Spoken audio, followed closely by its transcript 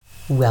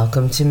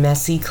Welcome to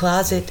Messy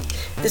Closet,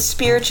 the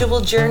spiritual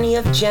journey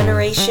of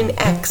Generation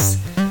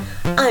X.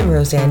 I'm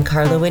Roseanne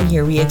Carlo, and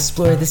here we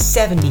explore the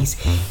 70s,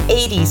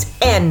 80s,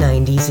 and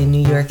 90s in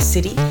New York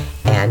City,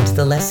 and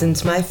the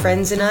lessons my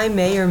friends and I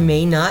may or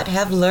may not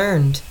have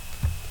learned.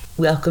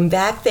 Welcome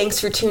back, thanks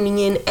for tuning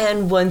in,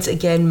 and once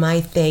again, my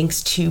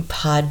thanks to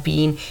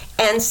Podbean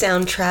and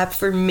Soundtrap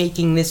for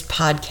making this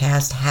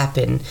podcast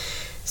happen.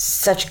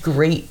 Such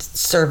great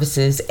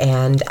services,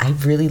 and I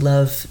really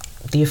love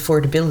the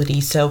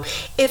affordability. So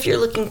if you're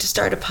looking to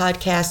start a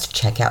podcast,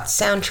 check out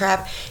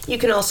Soundtrap. You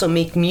can also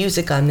make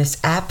music on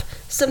this app,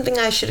 something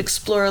I should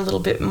explore a little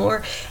bit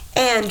more.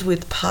 And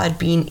with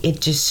Podbean,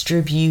 it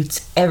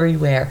distributes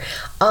everywhere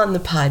on the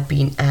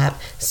Podbean app,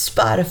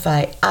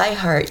 Spotify,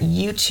 iHeart,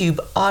 YouTube,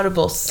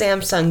 Audible,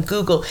 Samsung,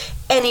 Google,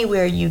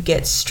 anywhere you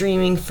get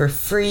streaming for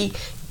free.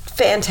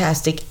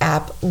 Fantastic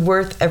app,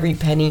 worth every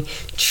penny.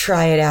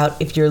 Try it out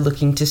if you're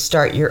looking to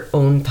start your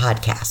own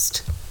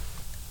podcast.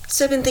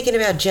 So I've been thinking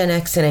about Gen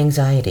X and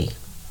anxiety.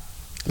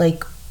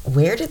 Like,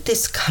 where did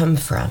this come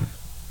from?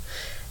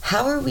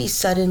 How are we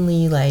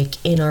suddenly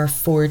in our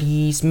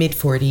 40s,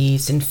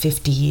 mid-40s and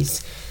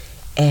 50s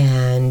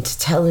and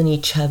telling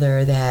each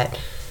other that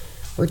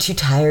we're too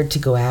tired to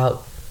go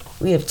out,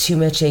 we have too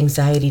much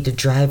anxiety to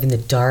drive in the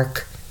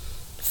dark,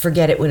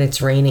 forget it when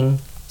it's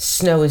raining,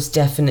 snow is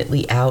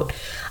definitely out.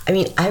 I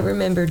mean, I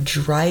remember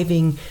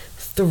driving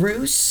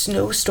through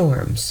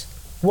snowstorms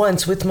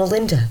once with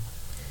Melinda.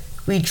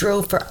 We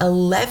drove for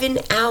 11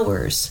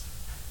 hours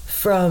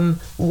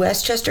from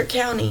Westchester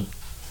County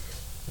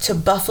to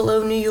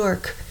Buffalo, New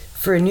York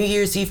for a New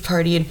Year's Eve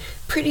party and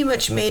pretty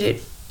much made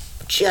it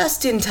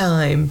just in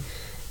time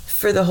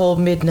for the whole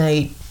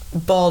midnight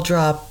ball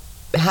drop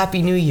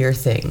Happy New Year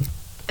thing.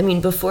 I mean,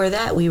 before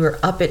that, we were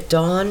up at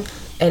dawn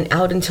and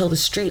out until the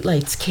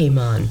streetlights came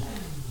on,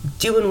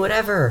 doing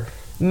whatever,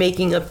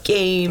 making up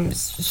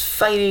games,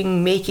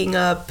 fighting, making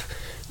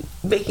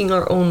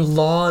our own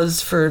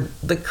laws for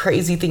the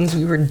crazy things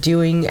we were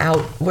doing out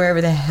wherever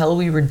the hell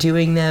we were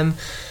doing them.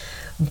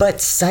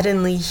 But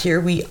suddenly here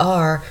we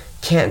are,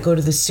 can't go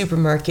to the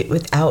supermarket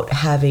without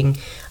having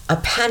a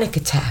panic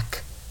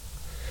attack.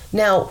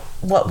 Now,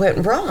 what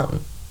went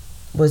wrong?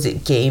 Was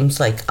it games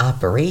like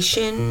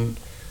Operation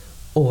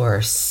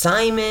or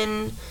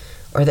Simon,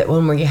 or that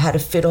one where you had to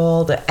fit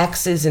all the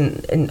X's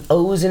and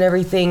O's and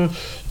everything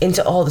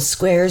into all the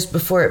squares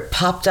before it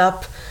popped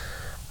up?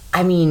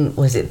 I mean,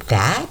 was it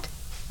that?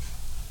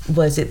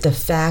 Was it the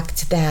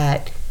fact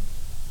that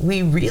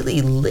we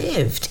really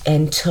lived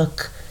and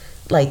took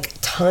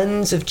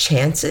tons of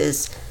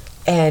chances,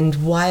 and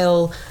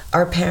while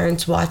our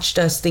parents watched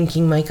us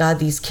thinking, my God,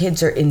 these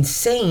kids are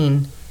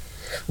insane,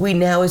 we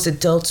now as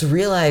adults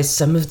realize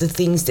some of the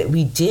things that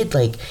we did,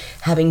 like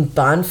having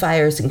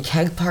bonfires and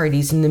keg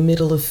parties in the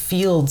middle of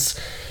fields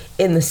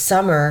in the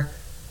summer,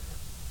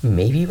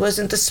 maybe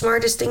wasn't the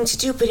smartest thing to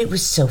do, but it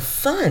was so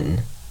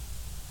fun.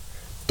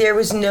 There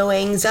was no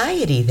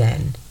anxiety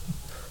then.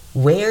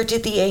 Where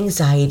did the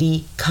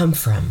anxiety come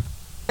from?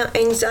 Now,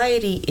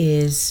 anxiety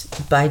is,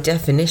 by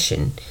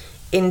definition,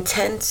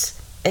 intense,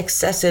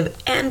 excessive,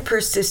 and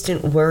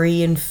persistent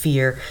worry and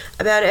fear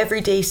about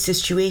everyday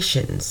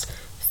situations.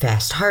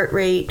 Fast heart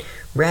rate,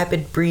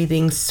 rapid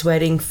breathing,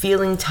 sweating,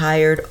 feeling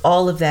tired,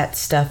 all of that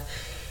stuff.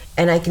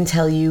 And I can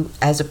tell you,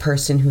 as a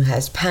person who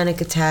has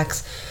panic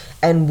attacks,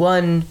 and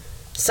one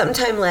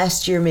sometime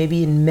last year,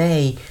 maybe in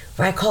May,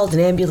 where I called an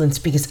ambulance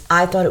because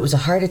I thought it was a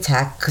heart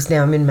attack because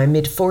now I'm in my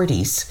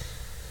mid-40s.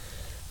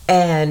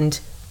 And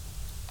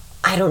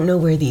I don't know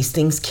where these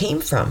things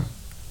came from.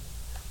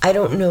 I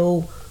don't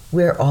know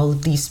where all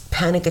of these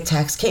panic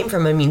attacks came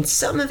from. I mean,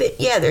 some of it,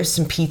 yeah, there's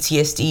some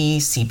PTSD,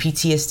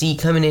 CPTSD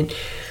coming in.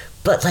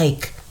 But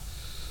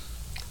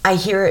I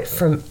hear it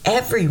from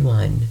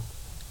everyone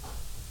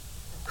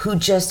who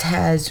just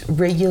has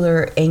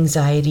regular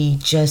anxiety,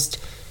 just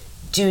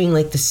doing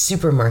the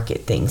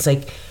supermarket things.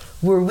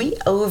 Were we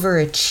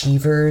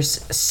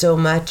overachievers so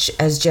much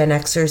as Gen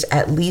Xers,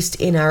 at least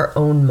in our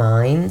own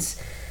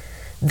minds,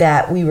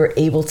 that we were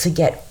able to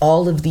get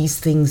all of these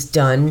things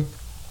done,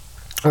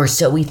 or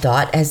so we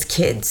thought as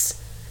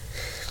kids?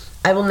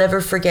 I will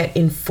never forget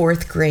in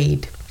 4th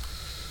grade,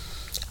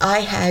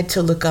 I had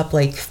to look up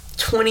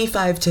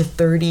 25 to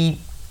 30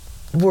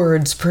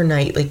 words per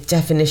night,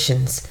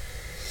 definitions.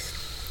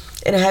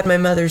 And I had my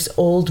mother's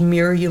old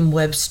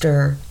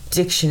Merriam-Webster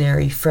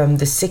dictionary from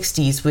the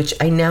 60s, which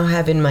I now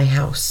have in my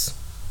house.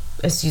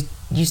 I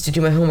used to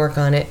do my homework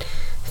on it,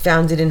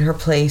 found it in her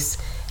place,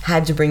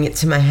 had to bring it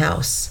to my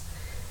house.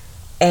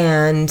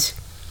 And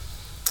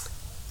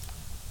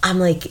I'm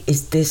like,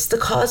 is this the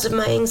cause of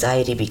my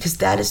anxiety? Because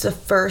that is the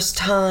first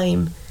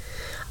time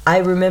I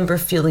remember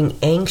feeling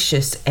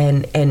anxious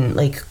and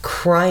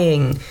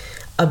crying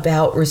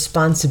about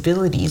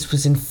responsibilities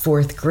was in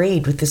 4th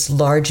grade with this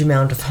large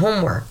amount of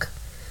homework.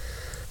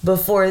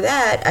 Before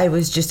that, I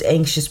was just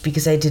anxious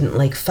because I didn't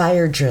like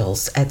fire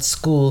drills at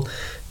school,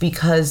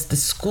 because the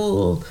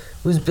school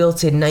was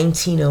built in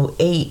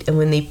 1908, and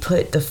when they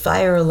put the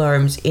fire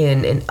alarms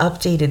in and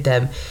updated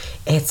them,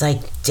 it's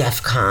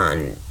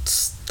DEFCON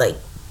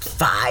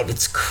 5.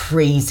 It's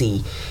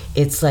crazy.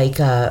 It's like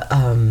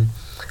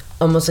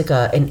almost like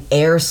an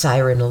air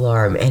siren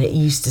alarm, and it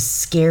used to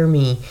scare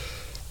me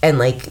and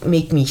like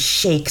make me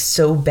shake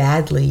so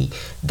badly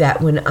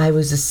that when I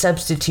was a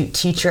substitute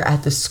teacher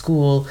at the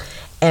school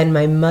and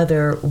my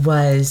mother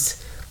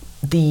was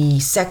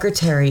the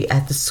secretary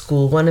at the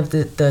school, one of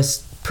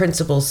the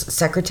principal's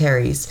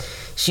secretaries,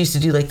 she used to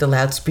do like the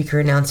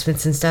loudspeaker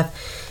announcements and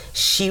stuff,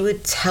 she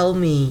would tell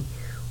me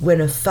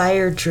when a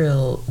fire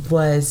drill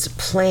was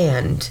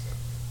planned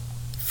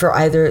for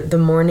either the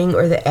morning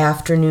or the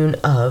afternoon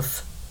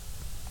of,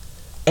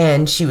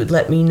 and she would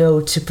let me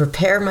know to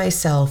prepare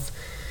myself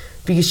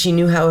because she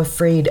knew how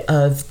afraid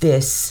of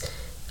this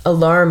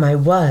alarm I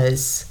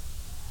was,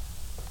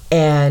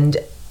 and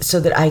so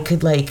that I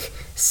could like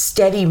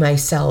steady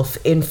myself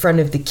in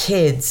front of the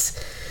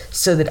kids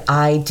so that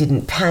I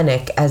didn't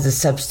panic as a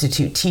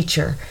substitute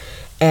teacher.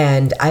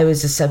 And I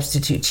was a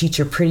substitute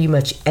teacher pretty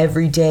much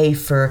every day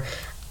for,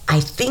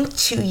 I think,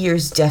 2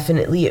 years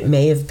definitely. It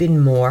may have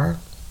been more.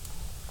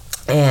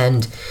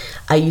 And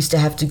I used to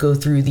have to go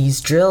through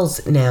these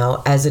drills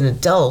now as an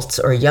adult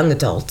or a young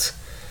adult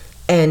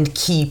and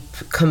keep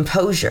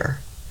composure.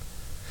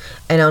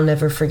 And I'll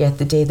never forget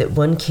the day that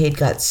one kid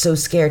got so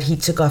scared he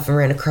took off and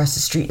ran across the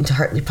street into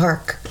Hartley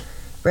Park,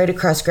 right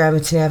across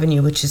Gramerton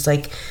Avenue, which is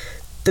like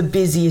the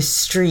busiest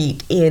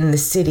street in the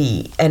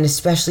city, and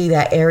especially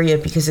that area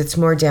because it's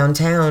more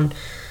downtown.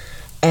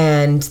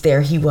 And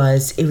there he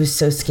was. It was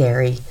so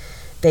scary.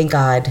 Thank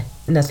God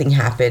nothing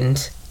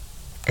happened.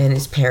 And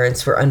his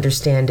parents were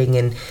understanding,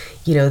 and,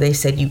 you know, they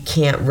said, you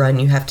can't run,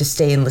 you have to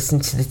stay and listen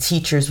to the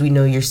teachers, we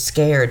know you're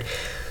scared.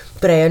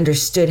 But I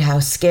understood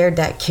how scared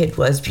that kid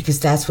was because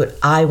that's what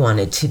I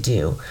wanted to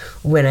do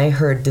when I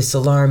heard this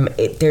alarm.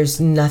 There's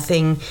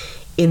nothing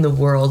in the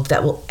world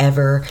that will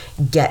ever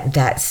get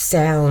that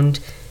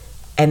sound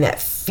and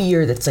that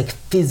fear that's like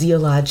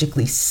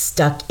physiologically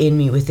stuck in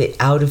me with it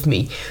out of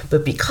me.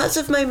 But because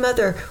of my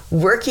mother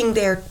working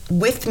there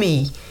with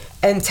me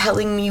and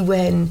telling me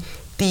when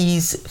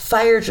these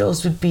fire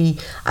drills would be,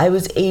 I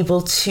was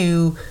able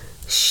to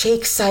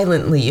shake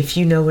silently, if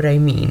you know what I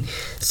mean.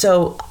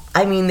 So,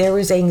 I mean, there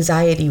was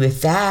anxiety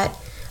with that.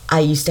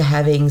 I used to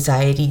have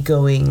anxiety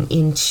going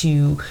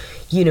into,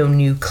 you know,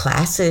 new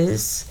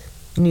classes,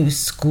 new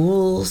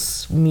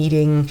schools,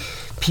 meeting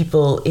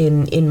people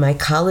in my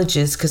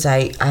colleges, because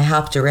I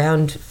hopped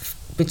around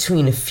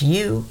between a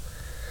few.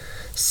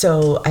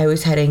 So I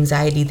always had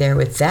anxiety there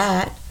with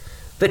that,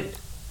 but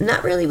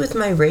not really with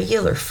my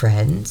regular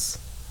friends.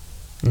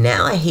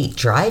 Now I hate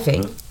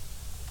driving.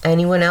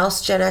 Anyone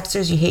else, Gen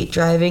Xers, you hate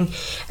driving,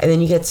 and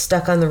then you get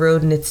stuck on the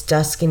road and it's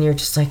dusk and you're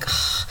just like,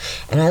 ah.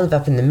 And I live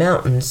up in the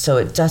mountains, so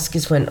at dusk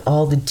is when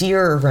all the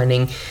deer are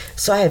running,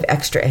 so I have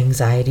extra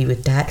anxiety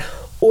with that.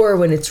 Or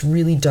when it's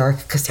really dark,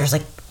 because there's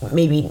like,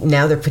 maybe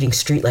now they're putting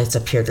streetlights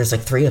up here, there's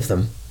like 3 of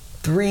them.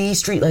 3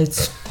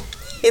 streetlights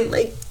in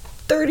like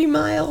 30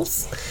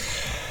 miles.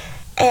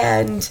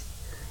 And,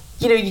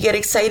 you know, you get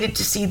excited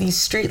to see these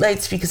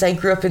streetlights because I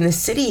grew up in the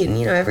city and,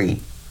 you know, every,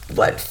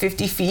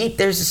 50 feet,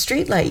 there's a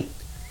streetlight.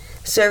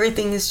 So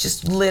everything is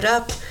just lit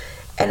up,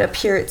 and up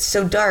here it's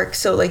so dark.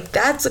 So like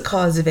that's a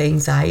cause of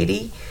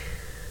anxiety.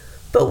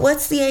 But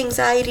what's the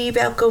anxiety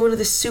about going to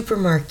the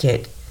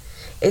supermarket?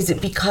 Is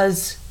it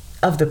because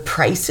of the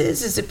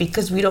prices? Is it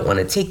because we don't want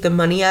to take the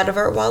money out of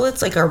our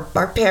wallets? Like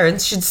our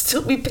parents should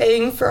still be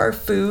paying for our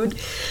food.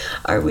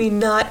 Are we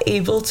not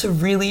able to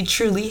really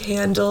truly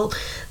handle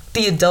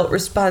the adult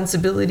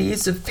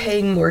responsibilities of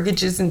paying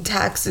mortgages and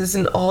taxes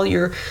and all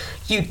your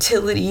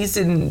utilities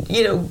and,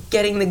 you know,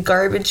 getting the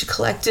garbage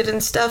collected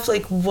and stuff?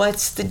 Like,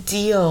 what's the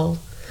deal?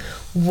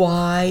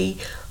 Why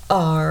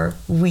are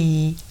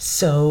we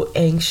so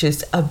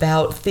anxious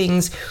about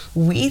things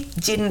we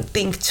didn't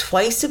think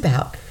twice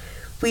about?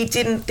 We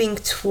didn't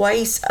think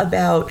twice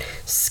about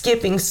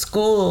skipping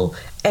school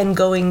and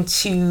going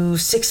to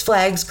Six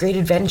Flags Great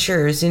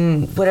Adventures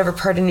in whatever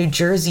part of New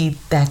Jersey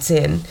that's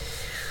in.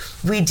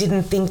 We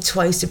didn't think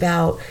twice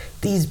about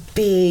these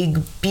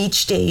big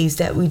beach days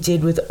that we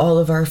did with all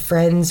of our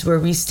friends where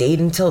we stayed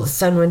until the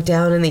sun went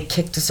down and they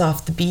kicked us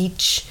off the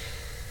beach.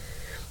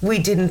 We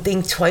didn't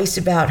think twice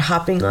about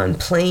hopping on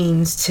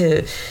planes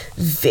to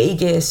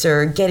Vegas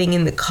or getting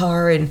in the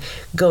car and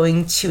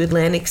going to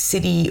Atlantic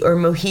City or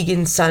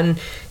Mohegan Sun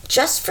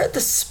just for the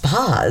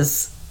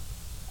spas.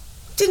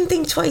 Didn't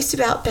think twice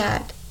about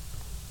that.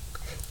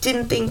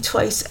 Didn't think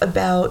twice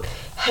about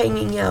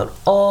hanging out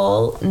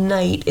all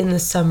night in the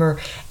summer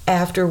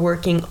after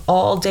working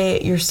all day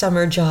at your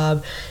summer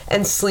job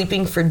and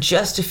sleeping for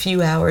just a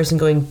few hours and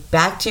going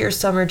back to your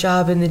summer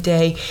job in the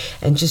day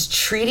and just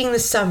treating the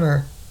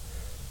summer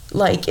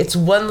like it's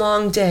one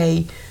long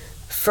day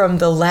from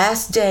the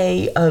last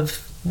day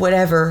of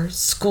whatever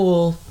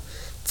school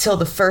till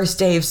the first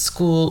day of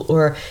school,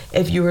 or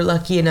if you were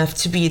lucky enough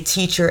to be a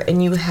teacher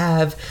and you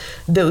have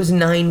those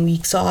 9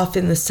 weeks off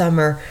in the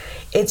summer.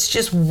 It's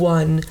just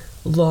one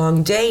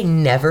long day.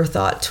 Never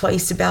thought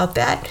twice about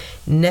that.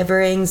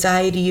 Never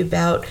anxiety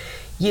about,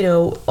 you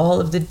know, all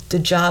of the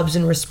jobs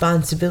and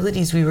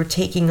responsibilities we were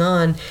taking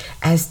on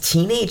as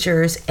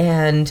teenagers.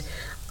 And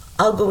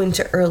I'll go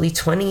into early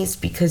 20s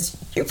because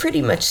you're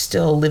pretty much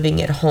still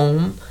living at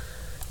home,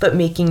 but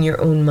making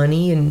your own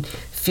money and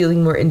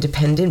feeling more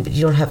independent, but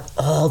you don't have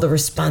all the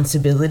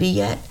responsibility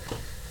yet.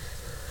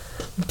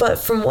 But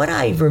from what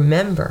I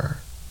remember,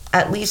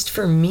 at least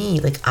for me,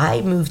 like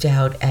I moved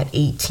out at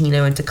 18.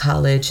 I went to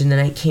college and then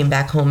I came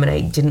back home and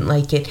I didn't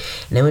like it.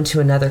 And I went to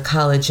another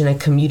college and I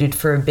commuted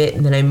for a bit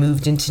and then I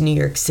moved into New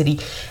York City.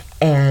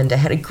 And I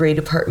had a great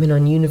apartment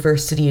on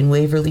University in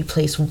Waverly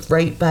Place,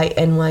 right by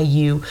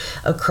NYU,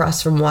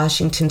 across from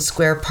Washington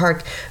Square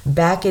Park,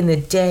 back in the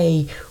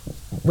day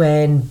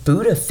when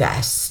Buddha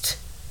Fest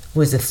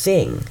was a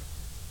thing.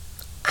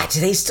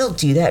 Do they still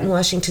do that in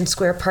Washington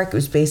Square Park? It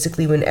was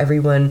basically when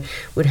everyone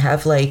would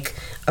have like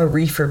a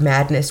Reefer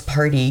Madness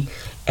party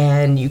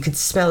and you could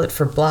smell it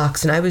for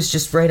blocks. And I was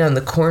just right on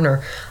the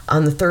corner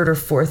on the 3rd or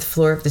 4th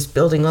floor of this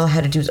building. All I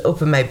had to do was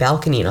open my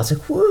balcony and I was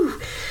like, woo!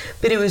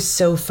 But it was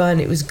so fun.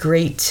 It was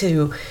great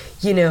to,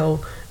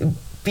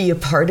 be a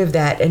part of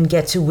that and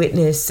get to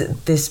witness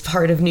this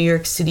part of New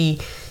York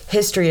City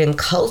history and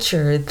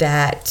culture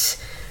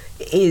that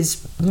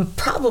is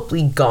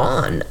probably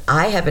gone.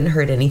 I haven't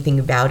heard anything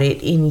about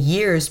it in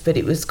years, but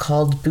it was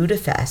called Buddha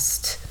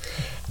Fest.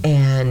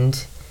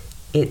 And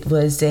it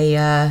was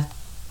a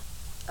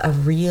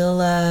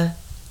real,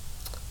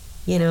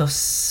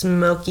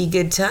 smoky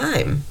good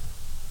time.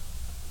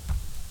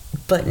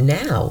 But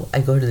now I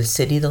go to the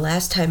city. The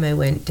last time I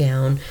went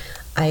down,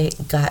 I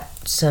got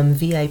some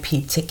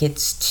VIP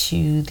tickets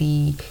to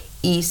the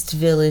East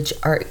Village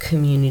Art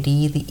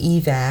Community, the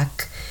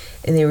EVAC,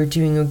 and they were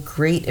doing a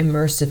great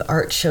immersive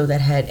art show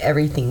that had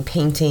everything,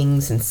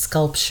 paintings and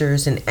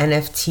sculptures and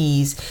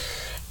NFTs.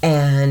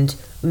 And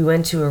we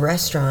went to a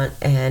restaurant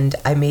and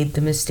I made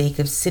the mistake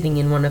of sitting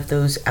in one of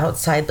those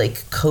outside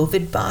like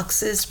COVID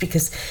boxes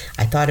because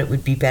I thought it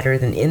would be better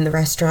than in the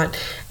restaurant.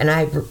 And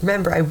I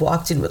remember I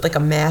walked in with like a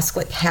mask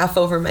like half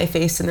over my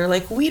face and they're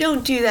like, we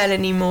don't do that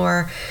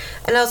anymore.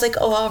 And I was like,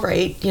 oh, all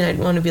right. I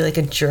didn't want to be like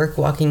a jerk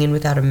walking in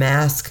without a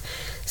mask.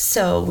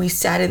 So we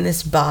sat in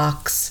this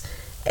box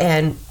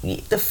and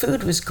the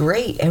food was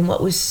great. And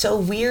what was so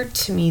weird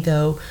to me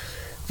though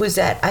was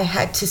that I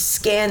had to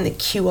scan the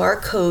QR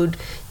code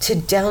to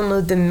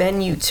download the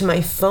menu to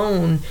my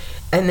phone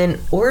and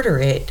then order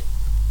it.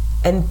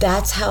 And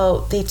that's how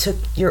they took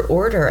your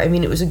order. I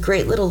mean, it was a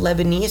great little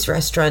Lebanese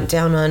restaurant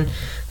down on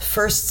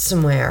First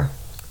somewhere.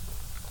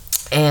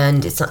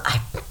 And it's not,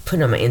 I put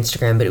it on my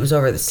Instagram, but it was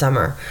over the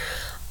summer.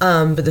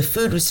 But the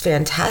food was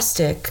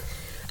fantastic.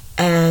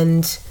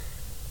 And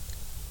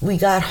we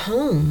got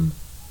home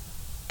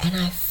and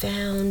I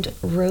found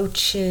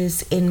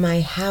roaches in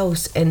my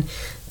house, and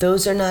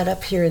those are not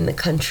up here in the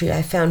country.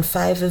 I found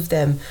 5 of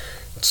them,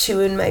 2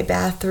 in my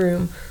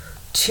bathroom,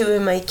 2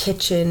 in my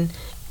kitchen,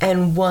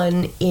 and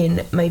 1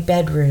 in my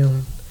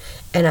bedroom.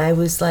 And I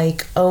was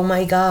like, oh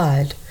my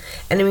God.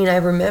 And I mean, I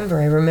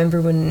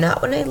remember when,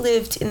 not when I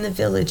lived in the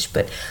village,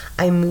 but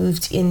I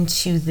moved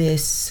into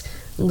this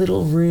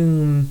little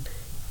room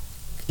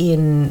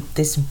in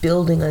this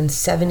building on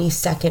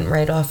 72nd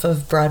right off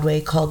of Broadway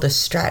called the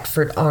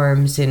Stratford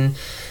Arms in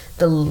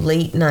the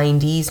late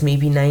 90s,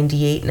 maybe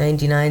 98,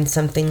 99,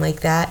 something like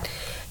that.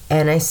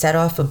 And I set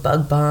off a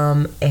bug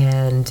bomb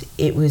and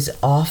it was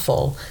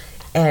awful.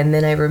 And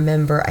then I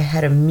remember I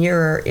had a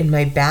mirror in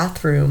my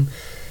bathroom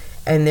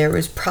and there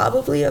was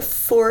probably a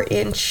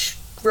 4-inch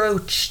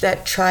roach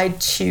that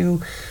tried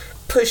to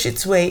push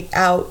its way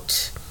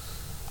out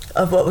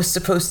of what was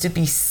supposed to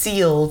be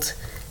sealed.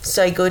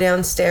 So I go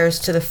downstairs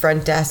to the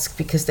front desk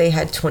because they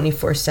had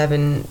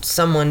 24/7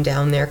 someone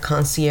down there,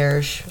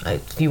 concierge,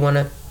 if you want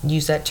to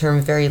use that term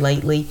very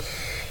lightly.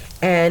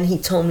 And he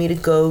told me to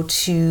go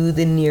to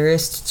the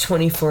nearest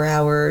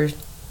 24-hour,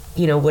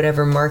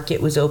 whatever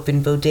market was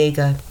open,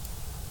 bodega,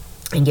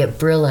 and get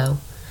Brillo.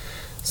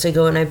 So I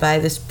go and I buy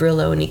this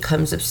Brillo, and he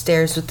comes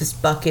upstairs with this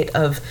bucket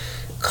of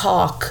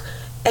caulk,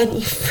 and he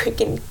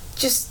freaking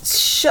just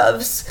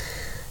shoves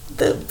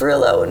the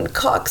Brillo and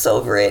caulks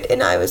over it.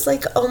 And I was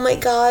like, oh my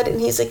God.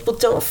 And he's like, well,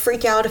 don't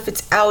freak out if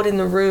it's out in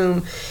the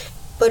room.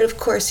 But of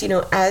course,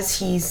 as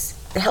he's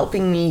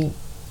helping me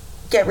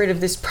get rid of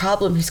this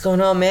problem, he's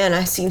going, oh man,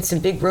 I've seen some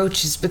big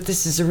roaches, but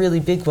this is a really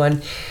big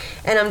one.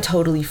 And I'm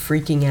totally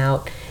freaking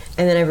out.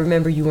 And then I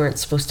remember you weren't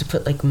supposed to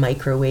put like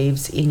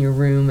microwaves in your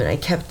room, and I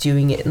kept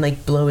doing it and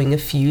like blowing a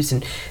fuse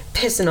and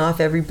pissing off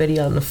everybody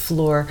on the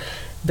floor.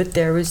 But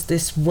there was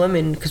this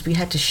woman, because we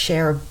had to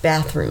share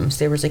bathrooms.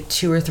 There was like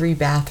 2 or 3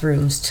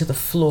 bathrooms to the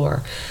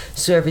floor.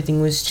 So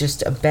everything was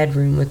just a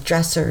bedroom with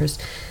dressers.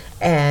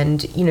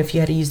 And, if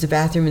you had to use the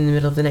bathroom in the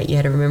middle of the night, you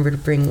had to remember to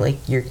bring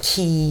like your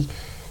key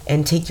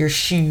and take your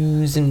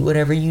shoes and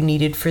whatever you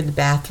needed for the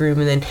bathroom,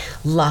 and then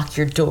lock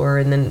your door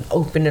and then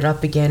open it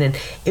up again. And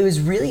it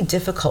was really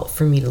difficult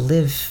for me to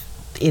live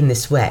in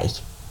this way.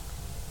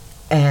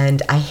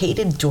 And I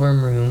hated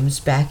dorm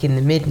rooms back in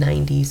the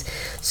mid-90s.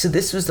 So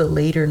this was the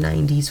later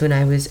 90s when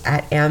I was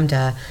at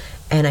AMDA,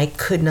 and I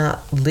could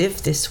not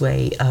live this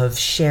way of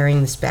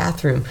sharing this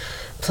bathroom.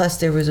 Plus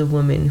there was a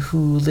woman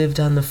who lived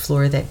on the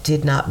floor that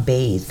did not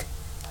bathe,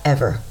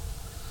 ever.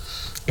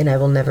 And I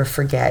will never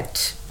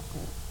forget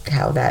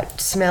how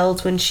that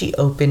smelled when she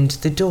opened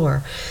the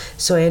door.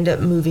 So I ended up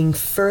moving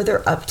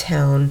further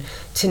uptown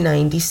to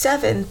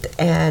 97th,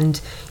 and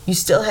you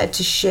still had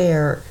to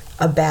share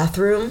a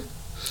bathroom,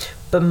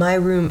 but my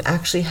room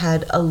actually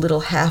had a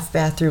little half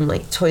bathroom,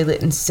 like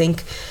toilet and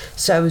sink.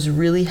 So I was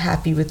really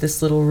happy with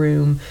this little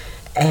room,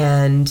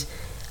 and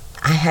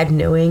I had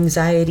no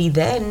anxiety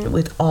then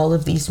with all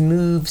of these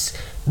moves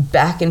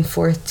back and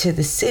forth to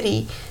the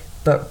city.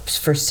 But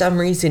for some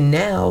reason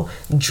now,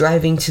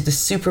 driving to the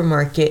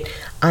supermarket,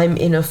 I'm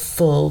in a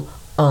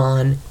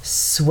full-on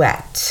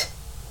sweat.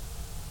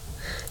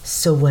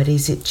 So what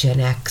is it, Gen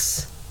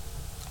X?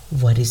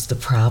 What is the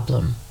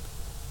problem?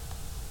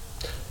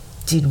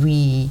 Did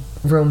we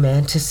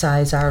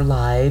romanticize our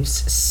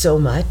lives so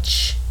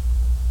much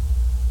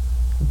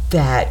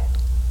that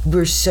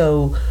we're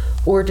so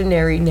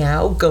ordinary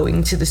now?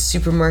 Going to the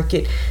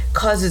supermarket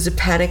causes a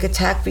panic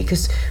attack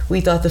because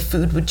we thought the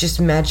food would just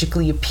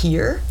magically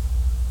appear?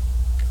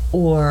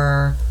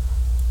 Or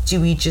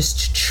do we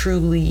just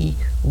truly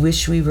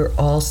wish we were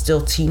all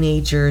still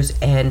teenagers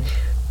and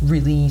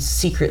really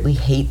secretly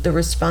hate the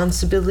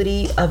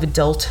responsibility of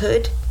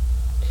adulthood?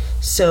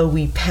 So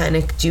we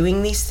panic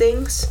doing these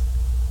things?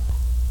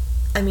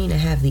 I mean, I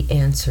have the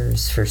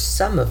answers for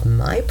some of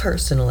my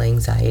personal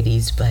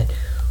anxieties, but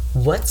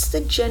what's the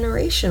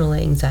generational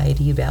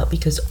anxiety about?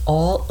 Because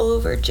all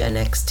over Gen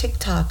X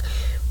TikTok,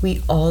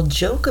 we all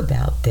joke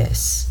about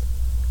this.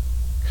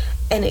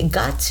 And it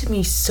got to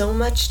me so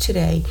much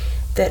today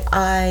that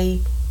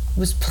I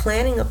was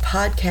planning a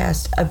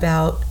podcast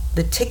about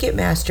the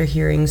Ticketmaster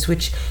hearings,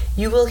 which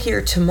you will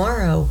hear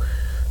tomorrow.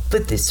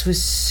 But this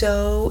was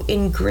so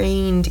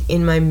ingrained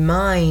in my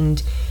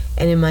mind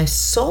and in my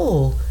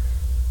soul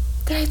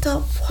that I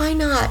thought, why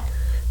not?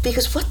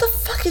 Because what the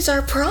fuck is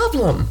our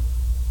problem?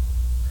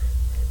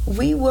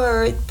 We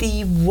were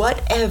the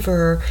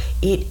whatever,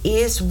 it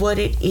is what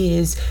it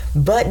is,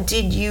 but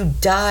did you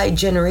die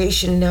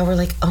generation, and now we're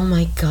like, oh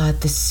my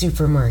God, the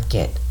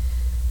supermarket.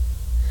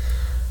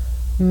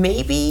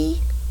 Maybe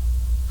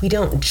we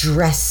don't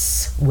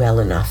dress well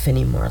enough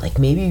anymore. Like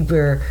maybe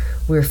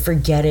we're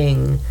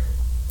forgetting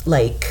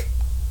like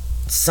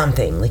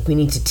something. Like we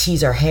need to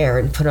tease our hair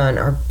and put on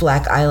our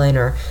black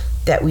eyeliner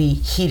that we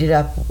heated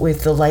up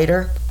with the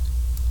lighter.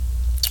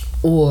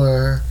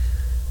 Or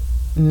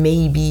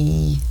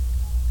maybe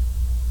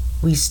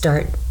we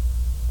start,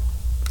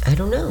 I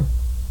don't know.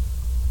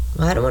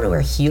 Well, I don't want to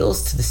wear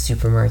heels to the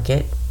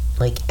supermarket,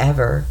 like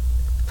ever.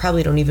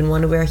 Probably don't even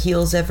want to wear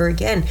heels ever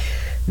again.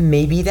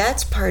 Maybe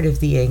that's part of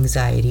the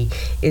anxiety,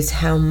 is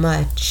how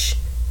much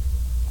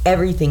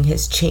everything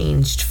has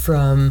changed,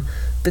 from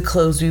the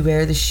clothes we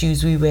wear, the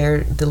shoes we wear,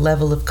 the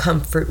level of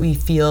comfort we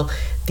feel,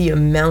 the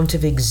amount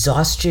of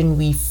exhaustion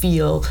we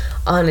feel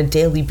on a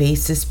daily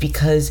basis.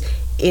 Because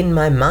in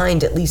my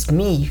mind, at least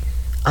me,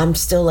 I'm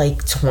still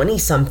like 20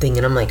 something,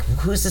 and I'm like,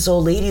 who's this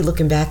old lady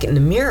looking back in the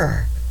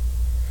mirror?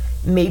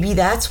 Maybe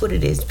that's what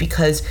it is,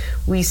 because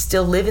we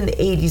still live in the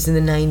 80s and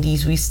the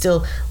 90s. We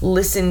still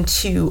listen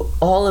to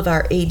all of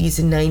our 80s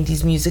and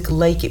 90s music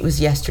like it was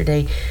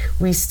yesterday.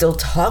 We still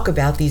talk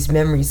about these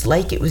memories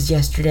like it was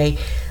yesterday,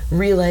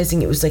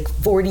 realizing it was like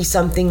 40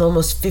 something,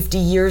 almost 50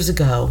 years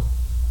ago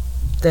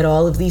that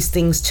all of these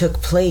things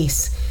took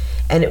place,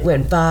 and it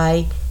went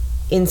by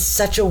in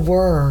such a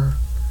whir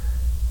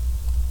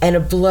and a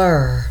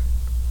blur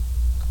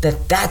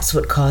that's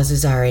what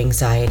causes our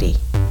anxiety.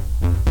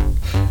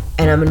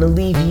 And I'm going to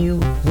leave you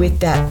with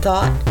that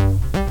thought.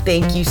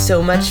 Thank you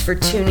so much for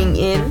tuning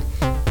in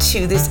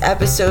to this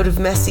episode of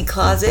Messy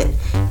Closet.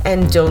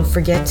 And don't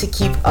forget to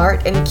keep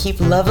art and keep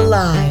love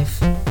alive.